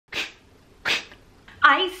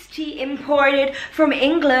tea imported from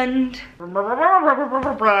England. Wrap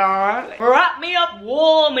me up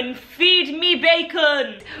warm and feed me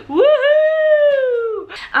bacon.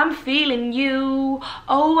 Woohoo! I'm feeling you.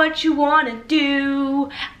 Oh, what you wanna do?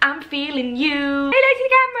 I'm feeling you. Hey, to the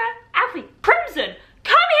camera. Alfie, Crimson.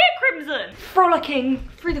 Come here, Crimson. Frolicking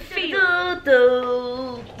through the field.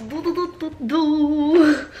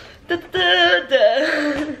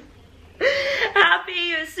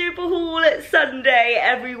 Happy Super Haul Sunday,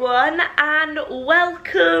 everyone, and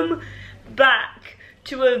welcome back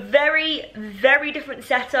to a very, very different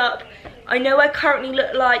setup. I know I currently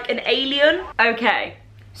look like an alien. Okay,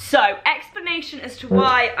 so explanation as to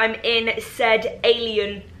why I'm in said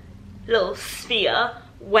alien little sphere.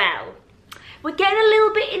 Well, we're getting a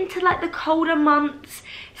little bit into like the colder months.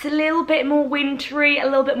 It's a little bit more wintry, a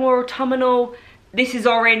little bit more autumnal. This is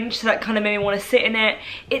orange, so that kind of made me want to sit in it.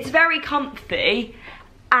 It's very comfy,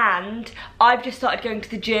 and I've just started going to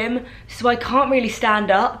the gym, so I can't really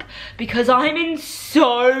stand up because I'm in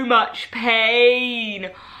so much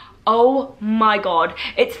pain. Oh my God.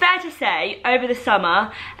 It's fair to say, over the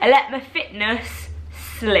summer, I let my fitness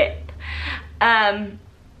slip,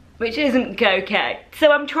 which isn't okay.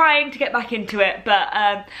 So I'm trying to get back into it, but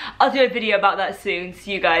I'll do a video about that soon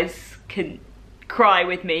so you guys can cry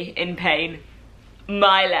with me in pain.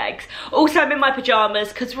 My legs. Also, I'm in my pajamas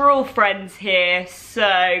because we're all friends here,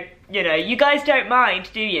 so you know, you guys don't mind,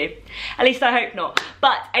 do you? At least I hope not.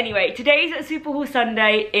 But anyway, today's Super Haul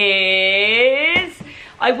Sunday is,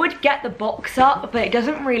 I would get the box up, but it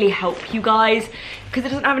doesn't really help you guys because it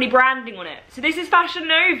doesn't have any branding on it. So this is Fashion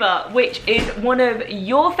Nova, which is one of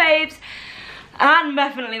your faves, and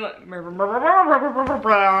definitely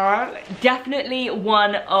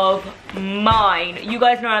one of mine. You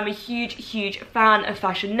guys know I'm a huge fan of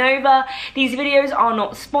Fashion Nova. These videos are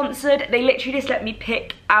not sponsored. They literally just let me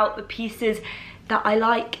pick out the pieces that I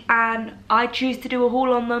like, and I choose to do a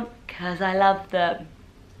haul on them because I love them.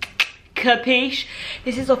 Capiche?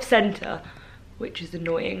 This is off center, which is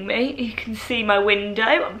annoying me. You can see my window.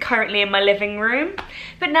 I'm currently in my living room,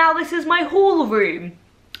 but now this is my haul room.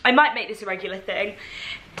 I might make this a regular thing.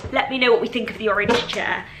 Let me know what we think of the orange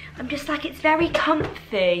chair. I'm just like, it's very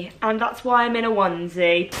comfy, and that's why I'm in a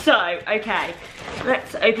onesie. So, okay,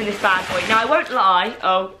 let's open this bad boy. Now, I won't lie.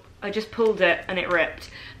 Oh, I just pulled it and it ripped,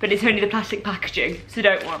 but it's only the plastic packaging, so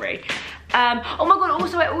don't worry. Oh my God,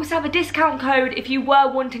 also I also have a discount code if you were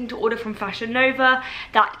wanting to order from Fashion Nova.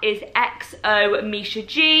 That is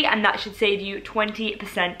XOMISHAG, and that should save you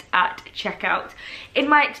 20% at checkout. In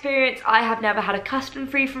my experience, I have never had a custom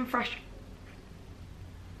fee from Fashion.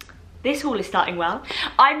 This haul is starting well.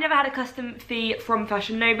 I've never had a custom fee from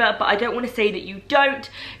Fashion Nova, but I don't want to say that you don't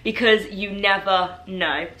because you never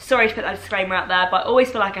know. Sorry to put that disclaimer out there, but I always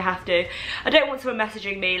feel like I have to. I don't want someone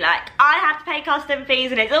messaging me like, I have to pay custom fees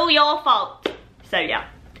and it's all your fault. So yeah.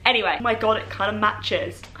 Anyway, oh my God, it kind of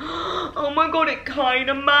matches. Oh my God, it kind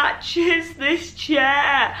of matches this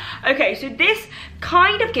chair. Okay, so this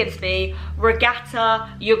kind of gives me regatta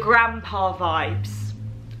your grandpa vibes.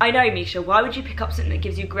 I know, Misha, why would you pick up something that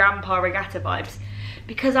gives you grandpa regatta vibes?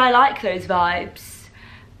 Because I like those vibes.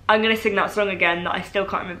 I'm gonna sing that song again that I still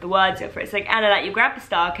can't remember the words of. It's like, and I like your grandpa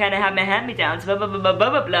style, can I have my hand-me-downs, blah, blah, blah, blah, blah,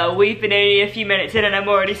 blah, blah. We've been only a few minutes in and I'm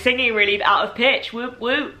already singing really out of pitch, whoop,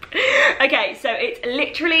 whoop. Okay, so it's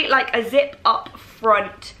literally like a zip up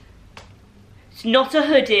front. It's not a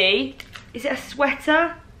hoodie. Is it a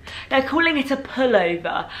sweater? They're calling it a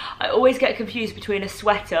pullover. I always get confused between a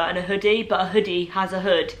sweater and a hoodie, but a hoodie has a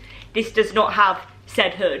hood. This does not have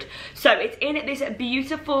said hood. So it's in this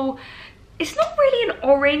beautiful, it's not really an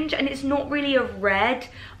orange and it's not really a red.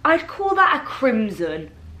 I'd call that a crimson.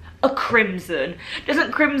 A crimson.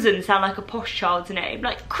 Doesn't crimson sound like a posh child's name?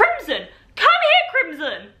 Like, Crimson, come here,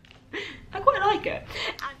 Crimson. I quite like it.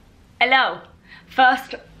 Hello,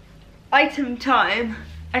 first item time.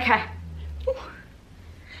 Okay. Ooh.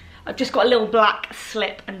 I've just got a little black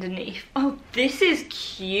slip underneath. Oh, this is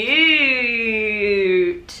cute.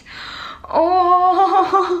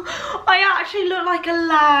 Oh, I actually look like a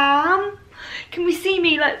lamb. Can we see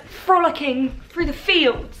me like frolicking through the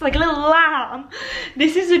fields like a little lamb?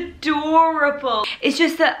 This is adorable. It's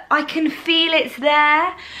just that I can feel it's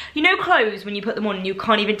there. You know clothes when you put them on and you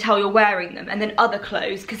can't even tell you're wearing them, and then other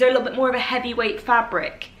clothes, because they're a little bit more of a heavyweight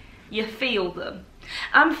fabric, you feel them.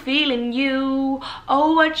 I'm feeling you,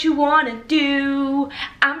 oh what you wanna do.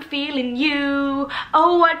 I'm feeling you,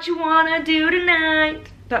 oh what you wanna do tonight.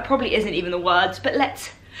 That probably isn't even the words, but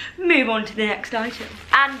let's move on to the next item.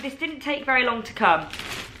 And this didn't take very long to come.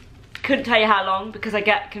 Couldn't tell you how long because I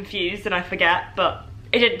get confused and I forget, but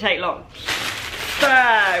it didn't take long. So,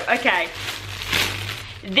 okay.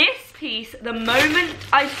 This piece, the moment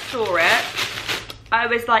I saw it, I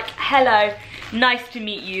was like, hello, nice to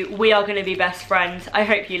meet you. We are gonna be best friends. I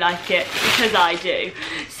hope you like it, because I do.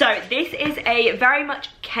 So this is a very much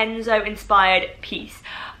Kenzo inspired piece.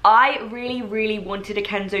 I really wanted a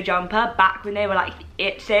Kenzo jumper back when they were like the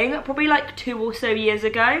it thing, probably like 2 or so years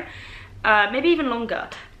ago, maybe even longer.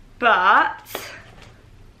 But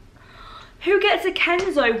who gets a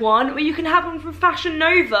Kenzo one where you can have one from Fashion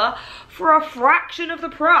Nova for a fraction of the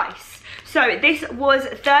price? So this was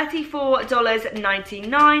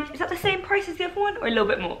 $34.99. Is that the same price as the other one, or a little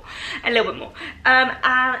bit more? A little bit more. And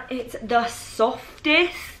it's the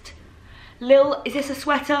softest little, is this a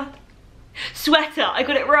sweater? Sweater, I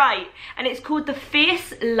got it right. And it's called the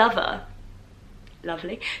Fierce Lover.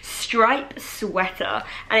 Lovely. Stripe sweater.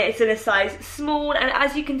 And it's in a size small. And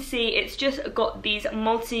as you can see, it's just got these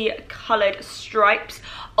multi-coloured stripes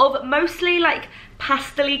of mostly like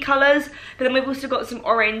pastel-y colours, but then we've also got some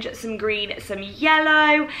orange, some green, some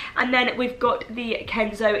yellow, and then we've got the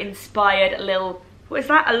Kenzo inspired little, what is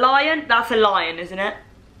that, a lion? That's a lion, isn't it?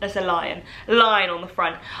 That's a lion. Lion on the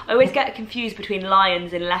front. I always get confused between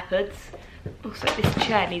lions and leopards. Also, this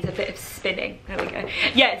chair needs a bit of spinning. There we go.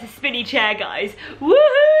 Yeah, it's a spinny chair, guys.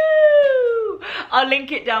 Woohoo! I'll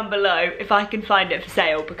link it down below if I can find it for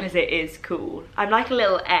sale, because it is cool. I'm like a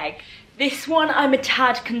little egg. This one, I'm a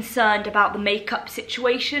tad concerned about the makeup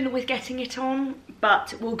situation with getting it on,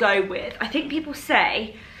 but we'll go with, I think people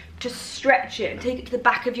say, just stretch it and take it to the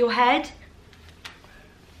back of your head.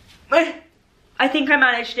 I think I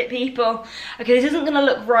managed it, people. Okay, this isn't gonna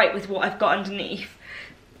look right with what I've got underneath,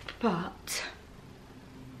 but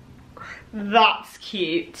that's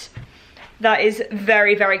cute. That is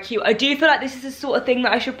very cute. I do feel like this is the sort of thing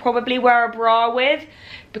that I should probably wear a bra with,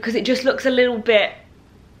 because it just looks a little bit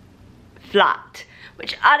flat,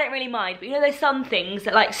 which I don't really mind, but you know, there's some things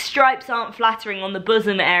that like stripes aren't flattering on the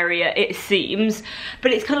bosom area, it seems,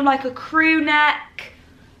 but it's kind of like a crew neck.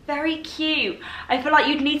 Very cute. I feel like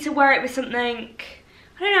you'd need to wear it with something,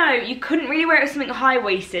 I don't know, you couldn't really wear it with something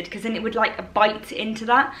high-waisted, because then it would like bite into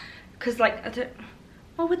that, because like, I don't,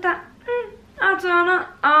 what would that, I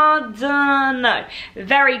don't know.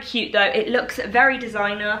 Very cute though. It looks very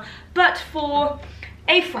designer, but for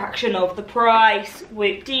a fraction of the price.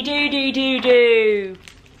 Whoop-de-doo-doo-doo-doo.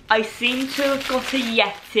 I seem to have got a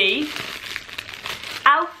Yeti.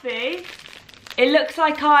 Alfie, it looks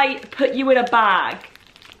like I put you in a bag.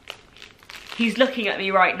 He's looking at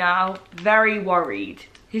me right now, very worried.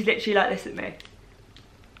 He's literally like this at me.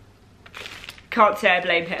 Can't say I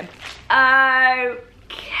blame him.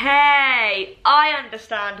 Okay, I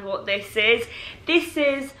understand what this is. This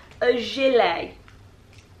is a gilet.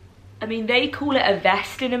 I mean, they call it a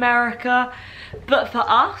vest in America, but for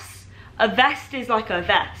us, a vest is like a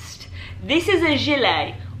vest. This is a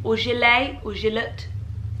gilet, or gilet, or gilet,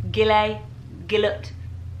 gilet, gillet.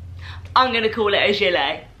 I'm gonna call it a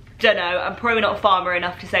gilet. Don't know, I'm probably not farmer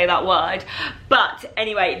enough to say that word. But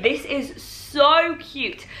anyway, this is so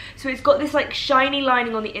cute. So it's got this like shiny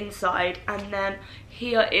lining on the inside, and then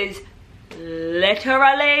here is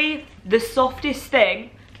literally the softest thing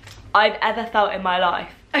I've ever felt in my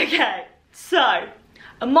life. Okay, so,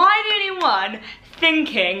 am I the only one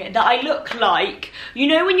thinking that I look like, you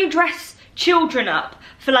know when you dress children up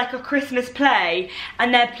for like a Christmas play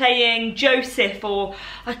and they're playing Joseph, or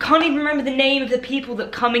I can't even remember the name of the people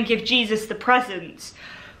that come and give Jesus the presents.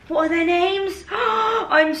 What are their names?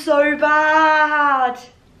 I'm so bad.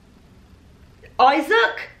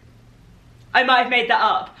 Isaac? I might have made that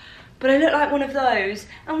up, but I look like one of those.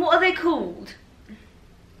 And what are they called?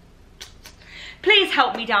 Please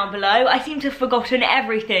help me down below. I seem to have forgotten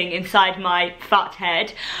everything inside my fat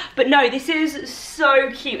head. But no, this is so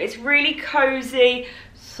cute. It's really cozy.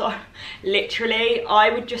 So literally, I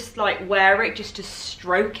would just like wear it just to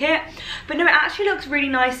stroke it. But no, it actually looks really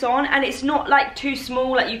nice on, and it's not like too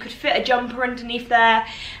small. Like you could fit a jumper underneath there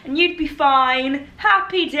and you'd be fine.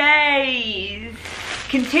 Happy days.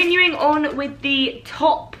 Continuing on with the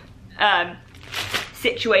top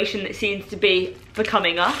situation that seems to be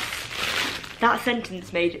becoming us. That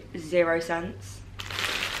sentence made 0 sense.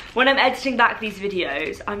 When I'm editing back these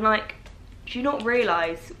videos, I'm like, do you not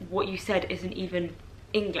realise what you said isn't even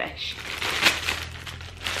English?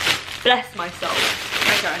 Bless my soul.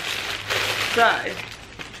 Okay. So.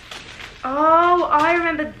 Oh, I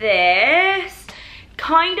remember this.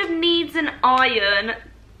 Kind of needs an iron.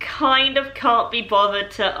 Kind of can't be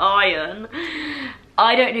bothered to iron.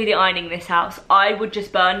 I don't do the ironing in this house. I would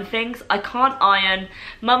just burn things. I can't iron.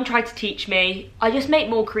 Mum tried to teach me. I just make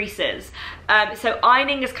more creases. So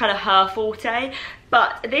ironing is kind of her forte.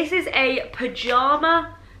 But this is a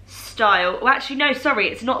pajama style. Well, actually, no, sorry,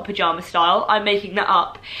 it's not a pyjama style. I'm making that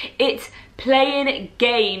up. It's Playing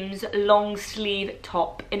Games long sleeve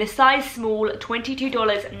top in a size small,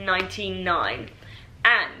 $22.99.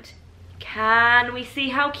 And can we see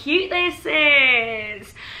how cute this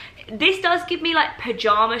is? This does give me like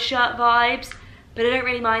pyjama shirt vibes, but I don't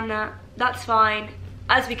really mind that. That's fine.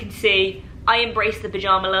 As we can see, I embrace the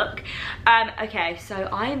pyjama look. Okay, so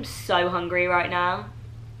I am so hungry right now.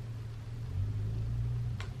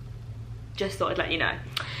 Just thought I'd let you know.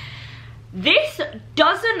 This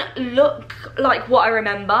doesn't look like what I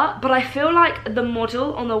remember, but I feel like the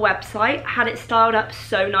model on the website had it styled up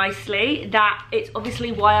so nicely that it's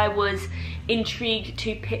obviously why I was intrigued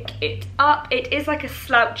to pick it up. It is like a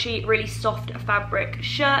slouchy, really soft fabric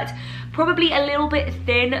shirt, probably a little bit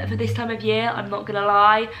thin for this time of year, I'm not gonna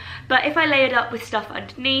lie, but if I lay it up with stuff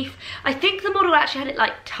underneath, I think the model actually had it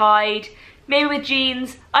like tied, maybe with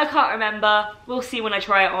jeans, I can't remember. We'll see when I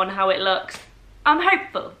try it on how it looks. I'm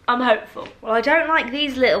hopeful, I'm hopeful. Well, I don't like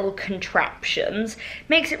these little contraptions.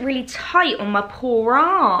 Makes it really tight on my poor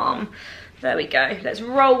arm. There we go, let's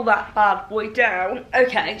roll that bad boy down.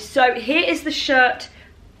 Okay, so here is the shirt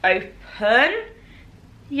open.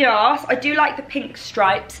 Yes, I do like the pink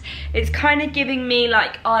stripes. It's kind of giving me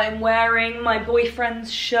like I'm wearing my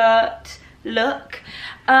boyfriend's shirt look.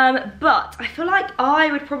 But I feel like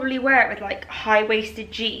I would probably wear it with like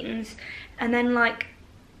high-waisted jeans and then like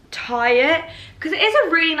tie it, because it is a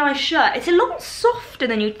really nice shirt. It's a lot softer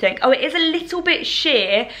than you'd think. Oh, it is a little bit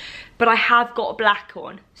sheer, but I have got black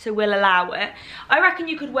on, so we'll allow it. I reckon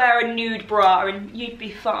you could wear a nude bra and you'd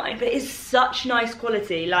be fine, but it is such nice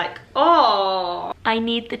quality. Like, oh, I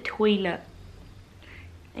need the toilet.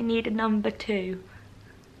 I need a number 2.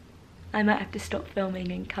 I might have to stop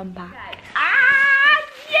filming and come back. Okay. Ah,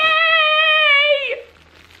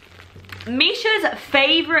 yay! Misha's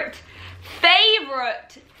favourite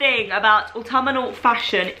thing about autumnal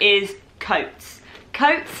fashion is coats.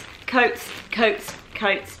 Coats, coats, coats,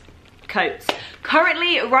 coats, coats.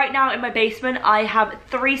 Currently, right now in my basement, I have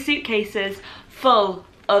 3 suitcases full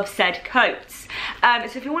of said coats.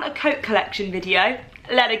 So if you want a coat collection video,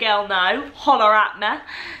 let a girl know, holler at me.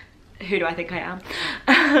 Who do I think I am?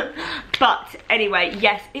 But anyway,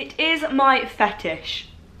 yes, it is my fetish.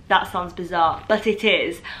 That sounds bizarre, but it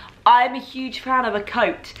is. I'm a huge fan of a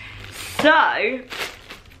coat. So, I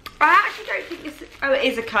actually don't think this, oh, it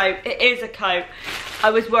is a coat, it is a coat.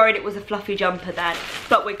 I was worried it was a fluffy jumper then,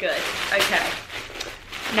 but we're good. Okay,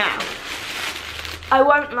 now, I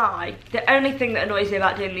won't lie, the only thing that annoys me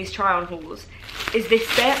about doing these try-on hauls is this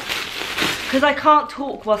bit, because I can't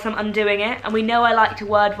talk whilst I'm undoing it, and we know I like to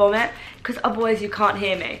word vomit, because otherwise you can't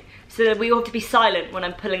hear me. So we all have to be silent when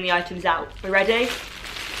I'm pulling the items out. We ready?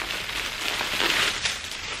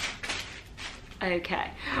 Okay.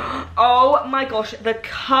 Oh my gosh, the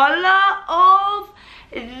colour of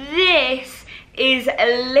this is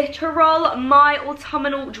literal my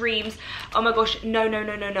autumnal dreams. Oh my gosh, no, no,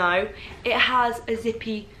 no, no, no. It has a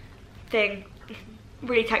zippy thing.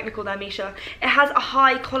 Really technical there, Misha. It has a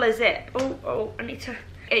high collar zip. Oh, I need to...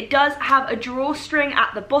 It does have a drawstring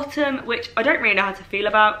at the bottom, which I don't really know how to feel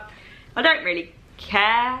about. I don't really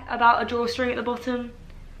care about a drawstring at the bottom.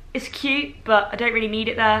 It's cute, but I don't really need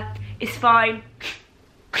it there. It's fine.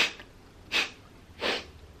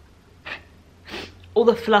 All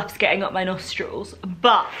the fluff's getting up my nostrils,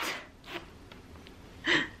 but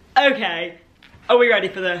okay, are we ready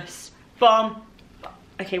for this? Bomb.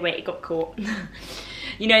 Okay, wait, it got caught.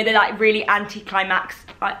 You know, the like really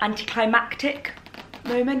anticlimactic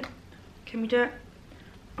moment. Can we do it?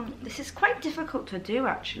 Oh, this is quite difficult to do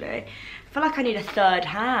actually. I feel like I need a third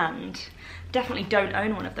hand. Definitely don't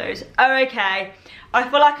own one of those. Oh, okay. I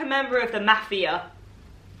feel like a member of the mafia.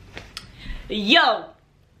 Yo!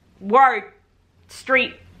 Word.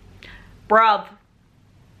 Street. Bruv.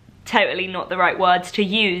 Totally not the right words to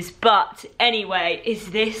use, but anyway,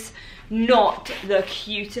 is this not the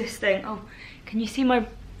cutest thing? Oh, can you see my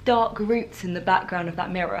dark roots in the background of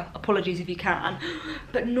that mirror? Apologies if you can.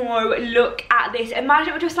 But no, look at this. Imagine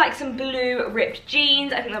it was just like some blue ripped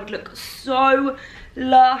jeans. I think that would look so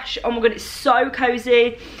lush. Oh my god, it's so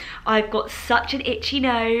cozy. I've got such an itchy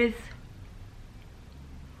nose.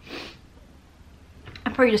 I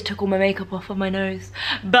probably just took all my makeup off of my nose.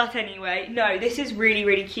 But anyway, no, this is really,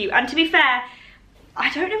 really cute. And to be fair,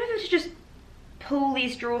 I don't know whether to just pull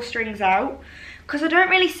these drawstrings out, because I don't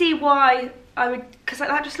really see why I would, because like,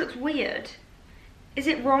 that just looks weird. Is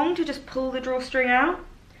it wrong to just pull the drawstring out?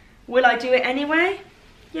 Will I do it anyway?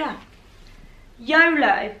 Yeah.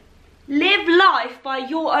 YOLO. Live life by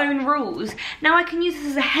your own rules. Now I can use this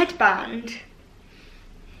as a headband.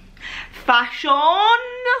 Fashion.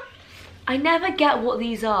 I never get what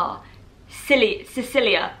these are.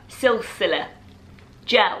 Silcilla,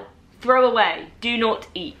 gel, throw away, do not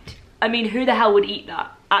eat. I mean, who the hell would eat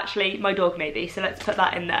that? Actually, my dog maybe, so let's put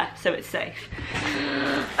that in there so it's safe.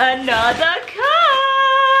 Another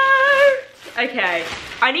coat! Okay,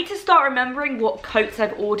 I need to start remembering what coats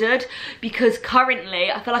I've ordered because currently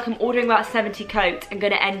I feel like I'm ordering about 70 coats and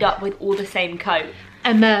gonna end up with all the same coat.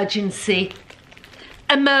 Emergency.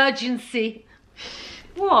 Emergency.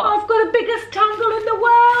 What? I've got the biggest tangle in the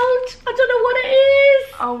world. I don't know what it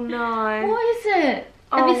is. Oh no. What is it?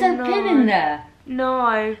 Have you sent pin in there?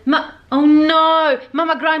 No. Oh no.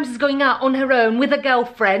 Mama Grimes is going out on her own with a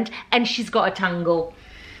girlfriend and she's got a tangle.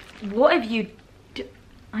 What have you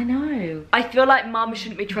I know. I feel like Mum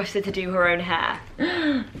shouldn't be trusted to do her own hair.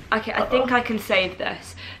 Okay, I think I can save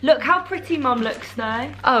this. Look how pretty Mum looks though.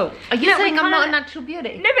 Oh, are you saying I'm not a look, natural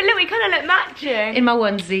beauty? No, but look, we kind of look matching. In my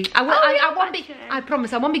onesie. I won't matching. be, I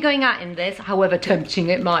promise, I won't be going out in this, however tempting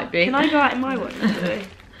it might be. Can I go out in my onesie?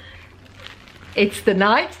 It's the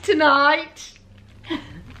night tonight.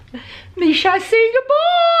 Misha, say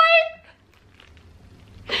goodbye.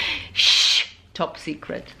 Shh, top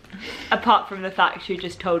secret. Apart from the fact she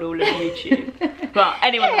just told all of YouTube. But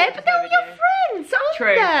anyone. Yeah, but they're your friends, aren't True.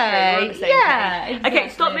 they? We're on the same page. Exactly. Okay,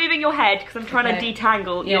 stop moving your head because I'm trying to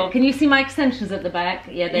detangle your. Can you see my extensions at the back?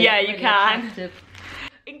 Yeah, you can. Attractive.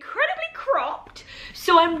 Incredibly cropped,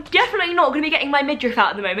 so I'm definitely not going to be getting my midriff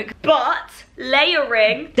out at the moment. But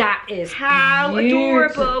layering. That is how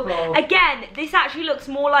beautiful. adorable. Again, this actually looks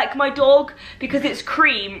more like my dog because it's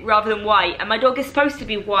cream rather than white, and my dog is supposed to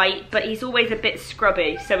be white, but he's always a bit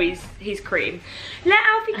scrubby, so he's cream. Let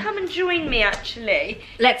Alfie come and join me actually.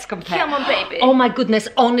 Let's compare. Come on, baby. Oh my goodness,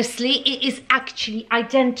 honestly, it is actually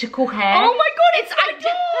identical hair. Oh my god, it's my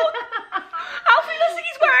dog! Alfie looks like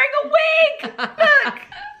he's wearing a wig! Look!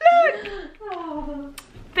 Look! Oh.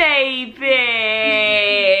 Baby!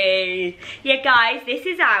 Yeah, guys, this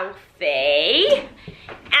is Alfie.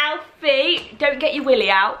 Alfie, don't get your willy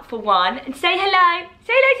out for one, and say hello.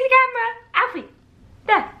 Say hello to the camera. Alfie,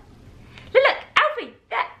 there. Look, Alfie,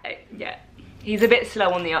 there. Oh, yeah, he's a bit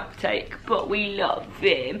slow on the uptake, but we love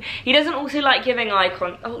him. He doesn't also like giving eye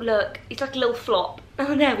contact. Oh, look, he's like a little flop.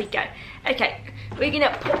 Oh, there we go. Okay, we're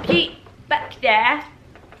gonna pop you back there.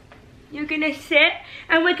 You're gonna sit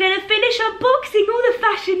and we're gonna finish unboxing all the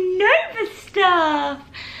Fashion Nova stuff.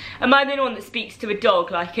 Am I the only one that speaks to a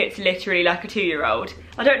dog like it's literally like a 2-year-old?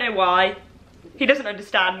 I don't know why. He doesn't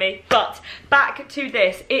understand me. But back to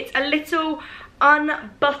this. It's a little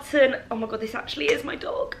unbuttoned. Oh my god, this actually is my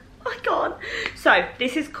dog. I can't. So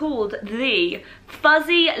this is called the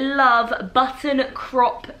Fuzzy Love Button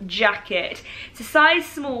Crop Jacket. It's a size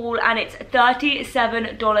small and it's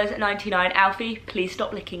 $37.99. Alfie, please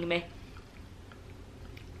stop licking me.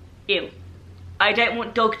 Ew. I don't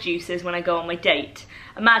want dog juices when I go on my date.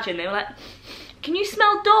 Imagine they were like, can you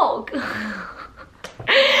smell dog?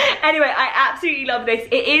 Anyway, I absolutely love this.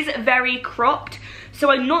 It is very cropped,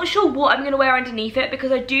 so I'm not sure what I'm going to wear underneath it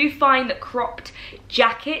because I do find that cropped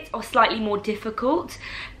jackets are slightly more difficult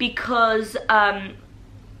because,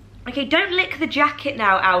 okay, don't lick the jacket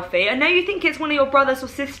now, Alfie. I know you think it's one of your brothers or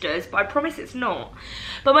sisters, but I promise it's not.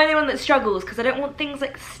 But I'm the only one that struggles because I don't want things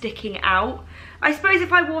like sticking out. I suppose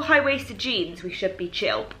if I wore high-waisted jeans, we should be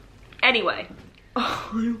chill. Anyway.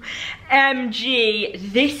 Oh, MG,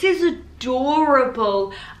 this is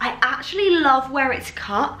adorable. I actually love where it's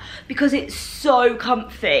cut because it's so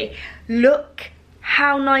comfy. Look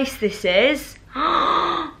how nice this is.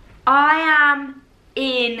 I am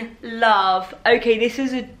in love. Okay, this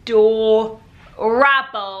is adorable.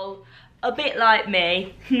 A bit like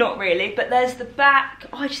me, not really, but there's the back.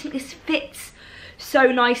 Oh, I just think this fits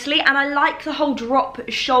so nicely, and I like the whole drop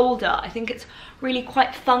shoulder. I think it's really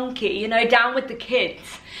quite funky, you know, down with the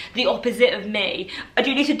kids, the opposite of me. I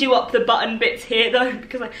do need to do up the button bits here though,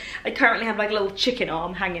 because I currently have like a little chicken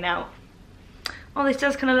arm hanging out. Oh, this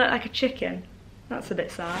does kind of look like a chicken. That's a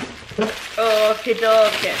bit sad. Okie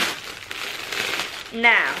dokie.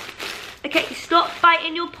 Now, okay, stop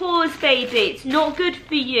biting your paws, baby. It's not good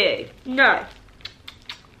for you. No.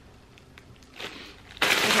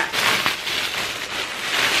 Okay.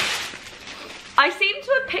 I seem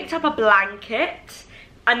to have picked up a blanket,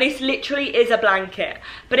 and this literally is a blanket,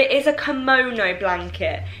 but it is a kimono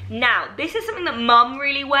blanket. Now, this is something that Mum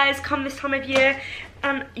really wears come this time of year,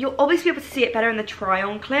 and you'll obviously be able to see it better in the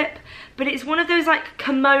try-on clip, but it's one of those like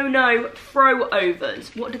kimono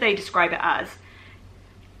throw-overs. What do they describe it as?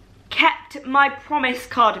 Kept my promise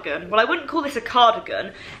cardigan. Well, I wouldn't call this a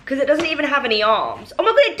cardigan because it doesn't even have any arms. Oh my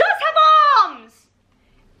god, it does have arms!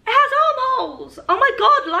 It has armholes. Oh my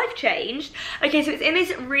god, life changed. Okay, so it's in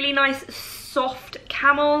this really nice soft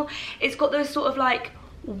camel. It's got those sort of like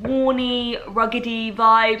worny, ruggedy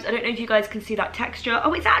vibes. I don't know if you guys can see that texture.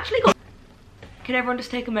 Oh, it's actually got... Can everyone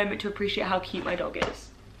just take a moment to appreciate how cute my dog is?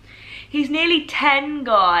 He's nearly 10,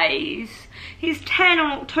 guys. He's 10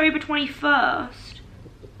 on October 21st.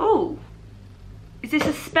 Oh, is this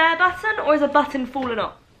a spare button or is a button fallen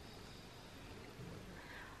off?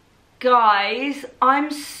 Guys,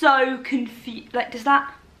 I'm so confused. Like, does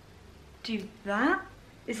that do that?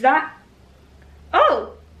 Is that?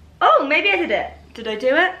 Oh, maybe I did it. Did I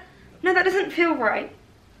do it? No, that doesn't feel right.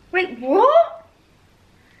 Wait, what?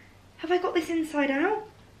 Have I got this inside out?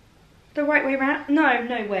 The right way around?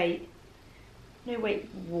 No, wait. No, wait,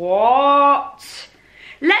 what?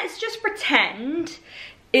 Let's just pretend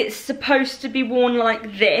it's supposed to be worn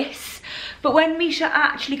like this, but when Misha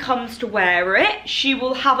actually comes to wear it, she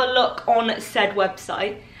will have a look on said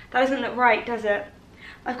website. That doesn't look right, does it?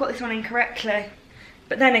 I've got this one incorrectly.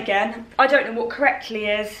 But then again, I don't know what correctly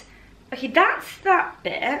is. Okay, that's that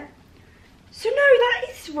bit. So no, that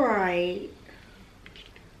is right.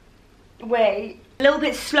 Wait. A little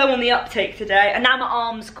bit slow on the uptake today, and now my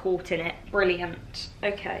arm's caught in it. Brilliant.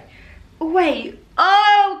 Okay. Wait.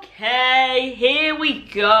 Okay, here we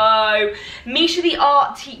go. Misha, the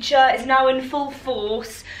art teacher, is now in full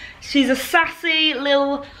force. She's a sassy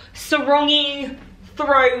little sarongy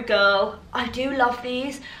throw girl. I do love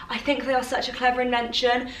these. I think they are such a clever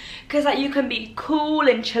invention because like you can be cool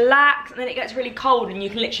and chillax, and then it gets really cold and you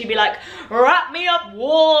can literally be like, wrap me up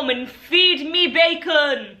warm and feed me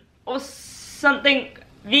bacon or something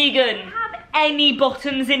vegan. Do you have any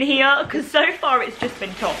bottoms in here? Because so far it's just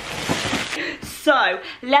been tops. So,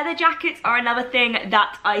 leather jackets are another thing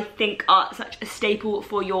that I think are such a staple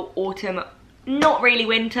for your autumn, not really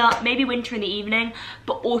winter, maybe winter in the evening,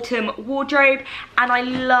 but autumn wardrobe. And I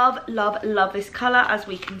love, love, love this colour, as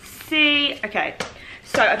we can see. Okay,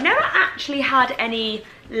 so I've never actually had any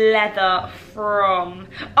leather from...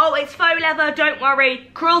 Oh, it's faux leather, don't worry.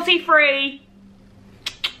 Cruelty free.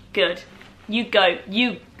 Good. You go,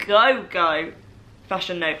 go.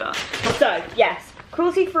 Fashion Nova. So, yes,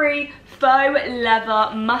 cruelty free, faux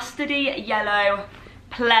leather, mustardy yellow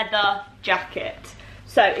pleather jacket.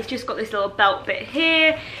 So it's just got this little belt bit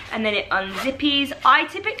here, and then it unzippies. I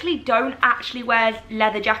typically don't actually wear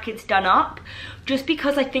leather jackets done up, just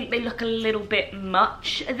because I think they look a little bit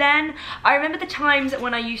much then. I remember the times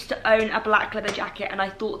when I used to own a black leather jacket, and I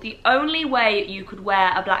thought the only way you could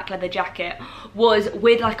wear a black leather jacket was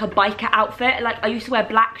with like a biker outfit. Like I used to wear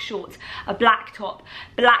black shorts, a black top,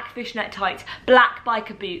 black fishnet tights, black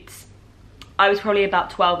biker boots. I was probably about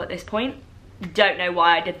 12 at this point. Don't know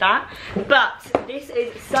why I did that, but this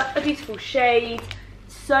is such a beautiful shade,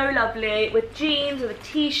 so lovely, with jeans, with a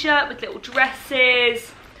t-shirt, with little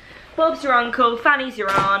dresses. Bob's your uncle, Fanny's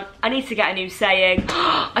your aunt. I need to get a new saying.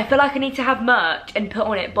 I feel like I need to have merch and put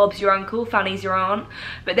on it Bob's your uncle, Fanny's your aunt.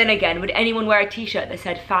 But then again, would anyone wear a t-shirt that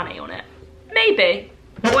said Fanny on it? Maybe.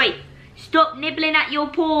 Wait, stop nibbling at your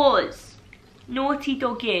paws. Naughty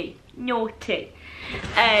doggy, naughty.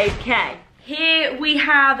 Okay. Here we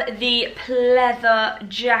have the pleather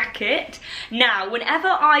jacket. Now, whenever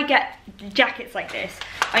I get jackets like this,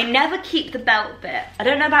 I never keep the belt bit. I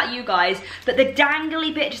don't know about you guys, but the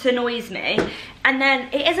dangly bit just annoys me. And then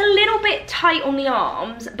it is a little bit tight on the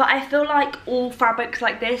arms, but I feel like all fabrics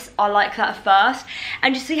like this are like that at first.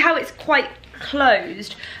 And you see how it's quite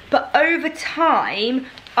closed, but over time,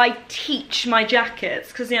 I teach my jackets,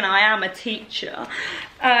 because you know, I am a teacher,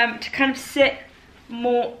 to kind of sit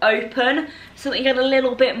more open so that you get a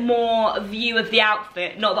little bit more view of the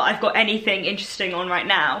outfit. Not that I've got anything interesting on right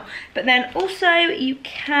now, but then also you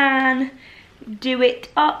can do it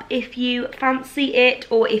up if you fancy it,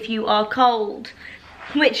 or if you are cold,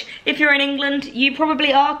 which if you're in England you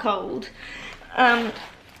probably are cold.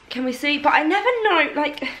 Can we see? But I never know,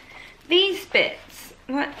 like these bits,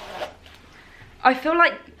 like, I feel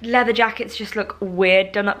like leather jackets just look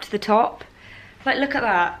weird done up to the top. Like look at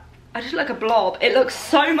that, I just look like a blob. It looks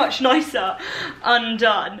so much nicer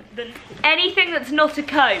undone than anything that's not a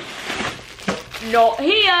coat. Not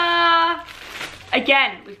here.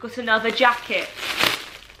 Again, we've got another jacket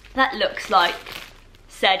that looks like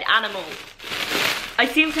said animal. I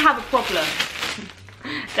seem to have a problem.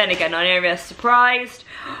 Then again, I know you're surprised.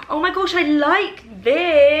 Oh my gosh, I like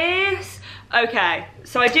this. Okay,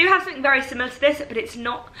 so I do have something very similar to this, but it's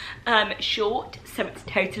not short, so it's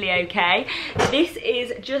totally okay. This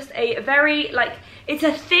is just a very, like, it's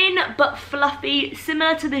a thin but fluffy,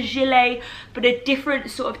 similar to the gilet, but a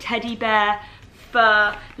different sort of teddy bear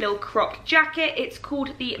fur little cropped jacket. It's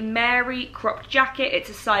called the Mary cropped jacket. It's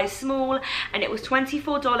a size small, and it was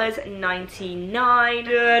 $24.99.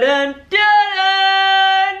 Dun, dun,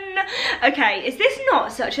 dun. Okay, is this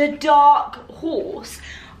not such a dark horse?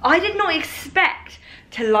 I did not expect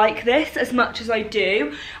to like this as much as I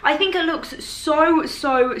do. I think it looks so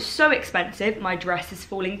expensive. My dress is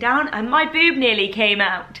falling down and my boob nearly came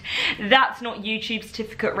out. That's not YouTube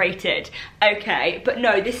certificate rated. Okay, but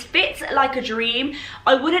no, this fits like a dream.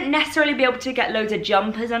 I wouldn't necessarily be able to get loads of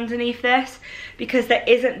jumpers underneath this because there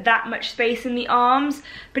isn't that much space in the arms,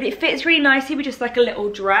 but it fits really nicely with just like a little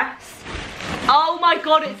dress. Oh my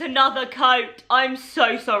god, it's another coat. I'm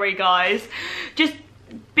so sorry, guys. Just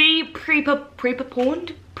be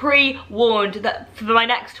pre-warned that for my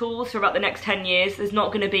next hauls for about the next 10 years, there's not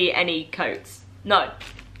going to be any coats. No,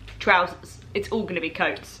 trousers. It's all going to be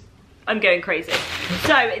coats. I'm going crazy.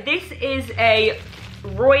 So this is a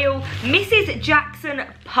Royal Mrs. Jackson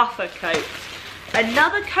puffer coat.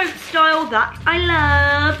 Another coat style that I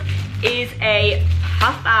love is a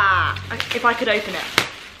puffer. If I could open it.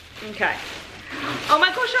 Okay. Oh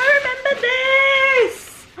my gosh, I remember this.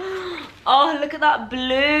 Oh, look at that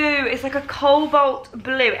blue. It's like a cobalt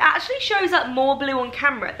blue. It actually shows up more blue on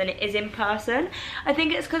camera than it is in person. I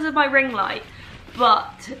think it's because of my ring light,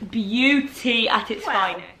 but beauty at its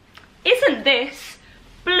finest. Isn't this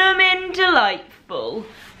bloomin' delightful?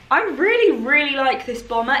 I really like this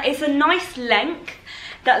bomber. It's a nice length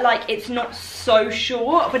that like it's not so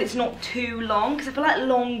short, but it's not too long, because I feel like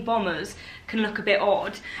long bombers can look a bit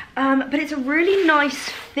odd. But it's a really nice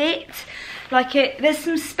fit. Like there's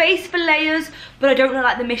some space for layers, but I don't know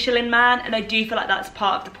like the Michelin Man, and I do feel like that's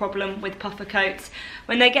part of the problem with puffer coats.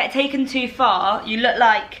 When they get taken too far, you look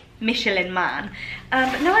like Michelin Man.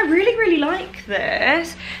 But no, I really like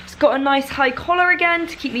this. It's got a nice high collar again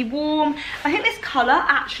to keep me warm. I think this colour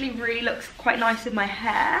actually really looks quite nice with my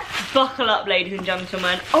hair. Buckle up, ladies and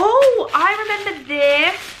gentlemen. Oh, I remember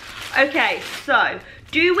this. Okay, so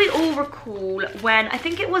do we all recall when, I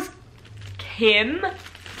think it was Kim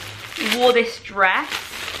wore this dress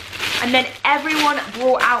and then everyone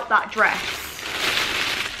brought out that dress?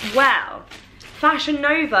 Well, Fashion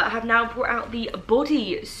Nova have now brought out the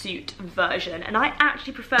bodysuit version, and I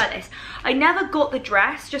actually prefer this. I never got the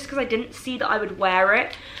dress just because I didn't see that I would wear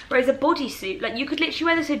it, whereas a bodysuit, like you could literally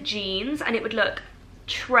wear this with jeans and it would look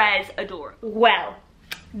adorable. Well,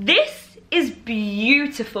 this is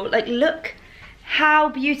beautiful. Like, look how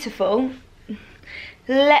beautiful.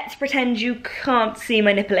 Let's pretend you can't see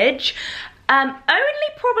my nipplage. Only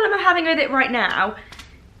problem I'm having with it right now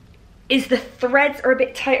is the threads are a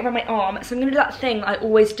bit tight around my arm. So I'm gonna do that thing I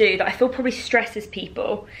always do that I feel probably stresses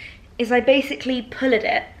people, is I basically pull at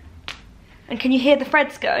it. And can you hear the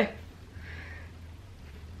threads go?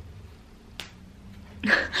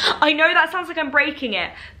 I know that sounds like I'm breaking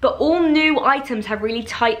it, but all new items have really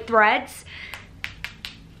tight threads.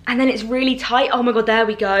 And then it's really tight. Oh my god, there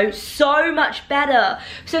we go. So much better.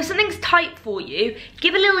 So if something's tight for you,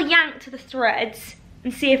 give a little yank to the threads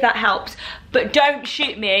and see if that helps. But don't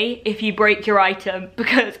shoot me if you break your item,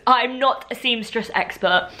 because I'm not a seamstress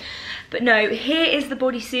expert. But no, here is the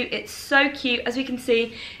bodysuit. It's so cute. As we can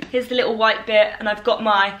see, here's the little white bit, and I've got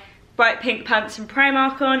my bright pink pants from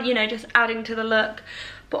Primark on, you know, just adding to the look.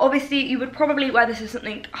 But obviously you would probably wear this as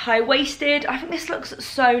something high-waisted. I think this looks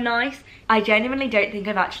so nice. I genuinely don't think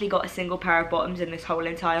I've actually got a single pair of bottoms in this whole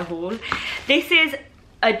entire haul. This is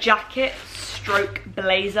a jacket stroke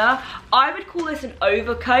blazer. I would call this an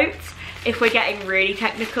overcoat if we're getting really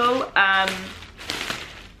technical.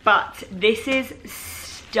 But this is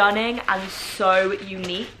stunning and so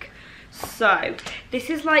unique. So this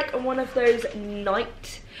is like one of those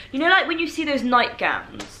night, you know, like when you see those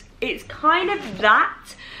nightgowns, it's kind of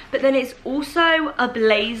that, but then it's also a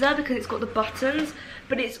blazer because it's got the buttons,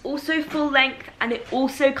 but it's also full length, and it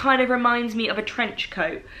also kind of reminds me of a trench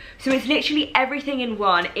coat. So it's literally everything in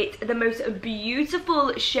one. It's the most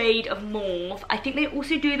beautiful shade of mauve. I think they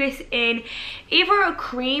also do this in either a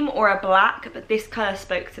cream or a black, but this colour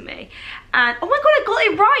spoke to me. And oh my god, I got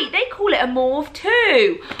it right. They call it a mauve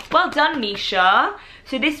too. Well done, Misha.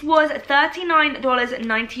 So this was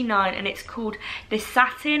 $39.99, and it's called the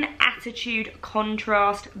Satin Attitude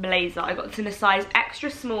Contrast Blazer. I got this in a size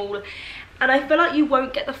extra small, and I feel like you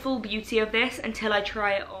won't get the full beauty of this until I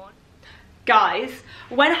try it on. Guys,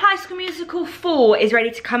 when High School Musical 4 is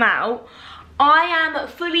ready to come out, I am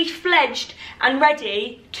fully fledged and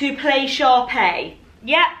ready to play Sharpay.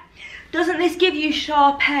 Yep. Doesn't this give you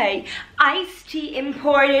Sharpay? Iced tea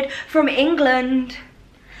imported from England.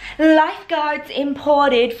 Lifeguards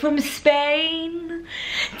imported from Spain.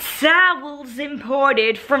 Towels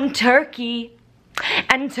imported from Turkey.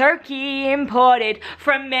 And Turkey imported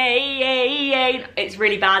from Maine. It's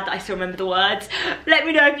really bad that I still remember the words. Let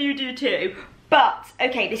me know if you do too. But,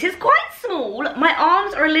 okay, this is quite small. My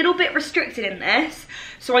arms are a little bit restricted in this,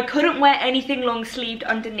 so I couldn't wear anything long sleeved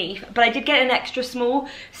underneath, but I did get an extra small,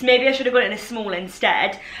 so maybe I should have got it in a small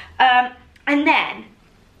instead. And then,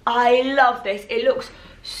 I love this. It looks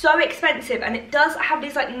so expensive, and it does have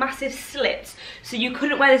these like massive slits, so you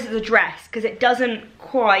couldn't wear this as a dress, because it doesn't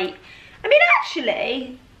quite, I mean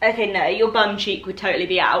actually, okay no, your bum cheek would totally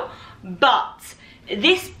be out, but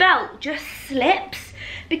this belt just slips.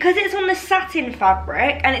 Because it's on the satin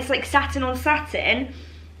fabric, and it's like satin on satin,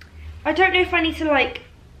 I don't know if I need to like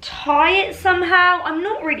tie it somehow. I'm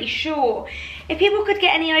not really sure. If people could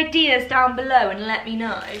get any ideas down below and let me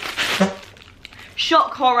know.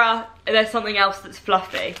 Shock horror, there's something else that's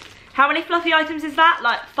fluffy. How many fluffy items is that?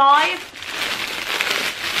 Like 5?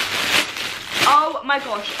 Oh my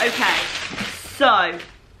gosh, okay. So,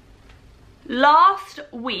 last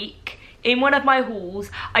week, in one of my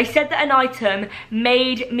hauls, I said that an item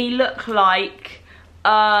made me look like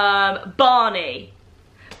Barney.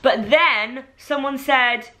 But then someone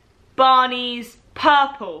said Barney's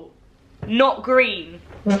purple, not green.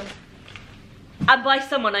 And by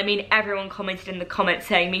someone, I mean everyone commented in the comments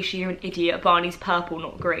saying, Misha, you're an idiot, Barney's purple,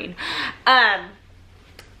 not green.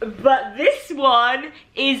 But this one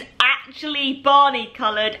is actually Barney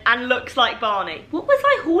coloured and looks like Barney. What was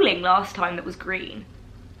I hauling last time that was green?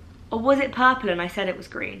 Or was it purple and I said it was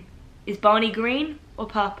green? Is Barney green or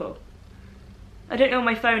purple? I don't know where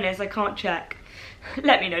my phone is, I can't check.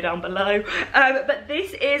 Let me know down below. But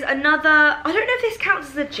this is another, I don't know if this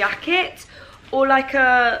counts as a jacket or like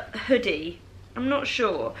a hoodie. I'm not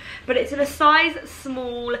sure. But it's in a size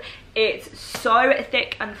small. It's so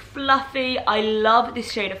thick and fluffy. I love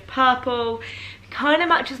this shade of purple. Kind of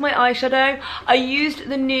matches my eyeshadow. I used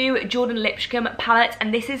the new Jordan Lipscomb palette,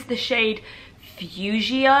 and this is the shade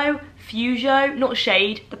Fugio, not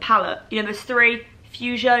shade, the palette. You know, there's 3,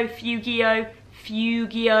 Fugio,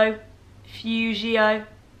 Fugio.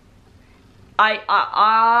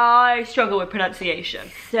 I struggle with pronunciation.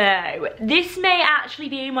 So, this may actually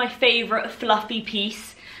be my favourite fluffy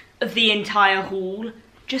piece of the entire haul.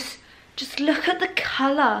 Just look at the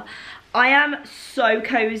colour. I am so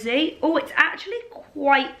cozy. Oh, it's actually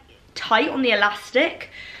quite tight on the elastic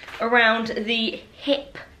around the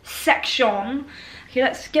hip section. Okay,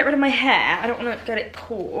 let's get rid of my hair. I don't want to get it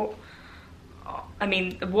caught. Oh, I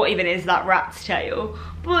mean, what even is that rat's tail?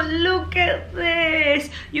 But look at this.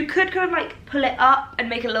 You could kind of like pull it up and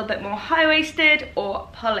make it a little bit more high-waisted, or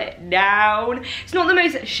pull it down. It's not the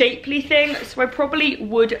most shapely thing, so I probably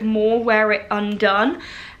would more wear it undone.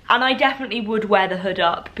 And I definitely would wear the hood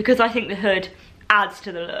up, because I think the hood adds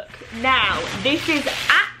to the look. Now, this is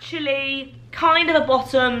actually kind of a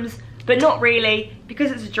bottoms, but not really,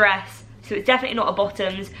 because it's a dress, so it's definitely not a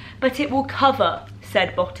bottoms, but it will cover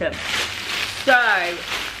said bottom. So,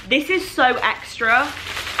 this is so extra,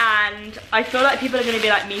 and I feel like people are going to be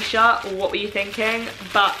like, Misha, what were you thinking?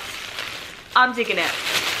 But I'm digging it.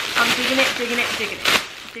 I'm digging it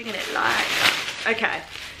like that. Okay,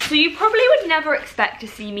 so you probably would never expect to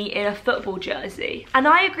see me in a football jersey, and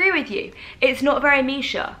I agree with you. It's not very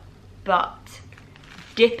Misha, but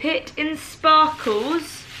dip it in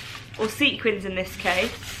sparkles, or sequins in this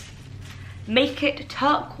case, make it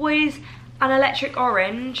turquoise and electric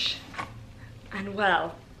orange, and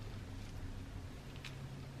well,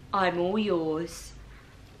 I'm all yours.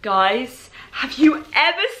 Guys, have you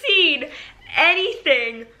ever seen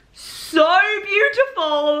anything so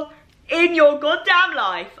beautiful in your goddamn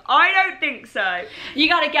life? I don't think so. You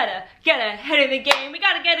gotta get ahead in the game. We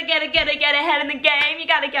gotta get ahead in the game. You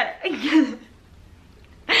gotta get it.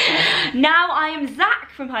 Now I am Zach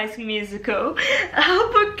from High School Musical.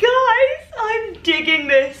 But guys, I'm digging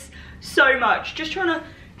this so much. Just trying to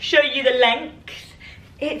show you the length.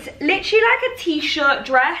 It's literally like a t-shirt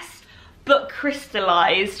dress, but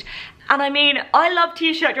crystallized. And I mean, I love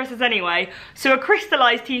t-shirt dresses anyway, so a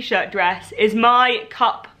crystallized t-shirt dress is my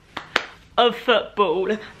cup of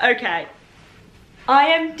football. Okay, I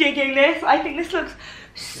am digging this. I think this looks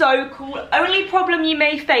so cool. Only problem you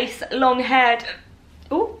may face, long-haired,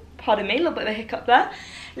 oh, pardon me, a little bit of a hiccup there,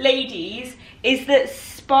 ladies, is that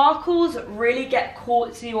sparkles really get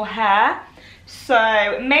caught to your hair.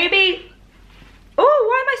 So maybe, oh,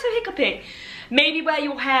 why am I so hiccuping? Maybe wear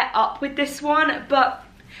your hair up with this one, but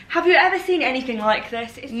have you ever seen anything like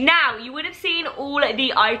this? Now, you would have seen all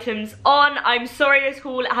the items on. I'm sorry this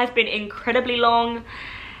haul has been incredibly long.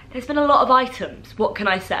 There's been a lot of items, what can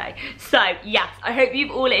I say? So, yes, I hope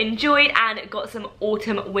you've all enjoyed and got some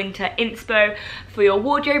autumn winter inspo for your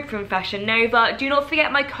wardrobe from Fashion Nova. Do not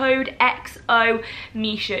forget my code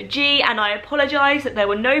XOMISHAG, and I apologise that there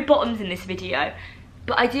were no bottoms in this video,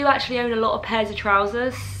 but I do actually own a lot of pairs of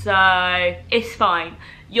trousers, so it's fine.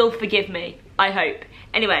 You'll forgive me, I hope.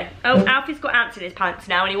 Anyway, oh, Alfie's got ants in his pants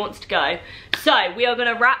now and he wants to go. So we are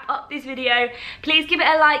gonna wrap up this video. Please give it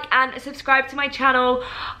a like and subscribe to my channel.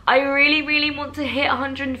 I really, really want to hit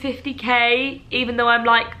 150k, even though I'm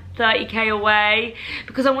like 30k away,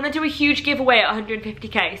 because I want to do a huge giveaway at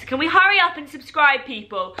 150k. So can we hurry up and subscribe,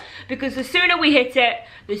 people? Because the sooner we hit it,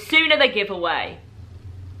 the sooner the giveaway.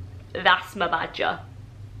 That's my badger.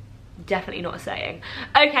 Definitely not a saying.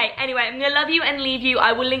 Okay, anyway, I'm gonna love you and leave you.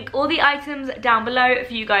 I will link all the items down below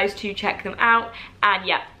for you guys to check them out. And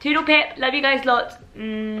yeah, toodle pip, love you guys lots.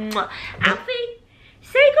 Mwah. Alfie,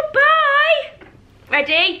 say goodbye.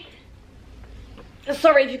 Ready?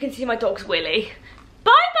 Sorry if you can see my dog's willy.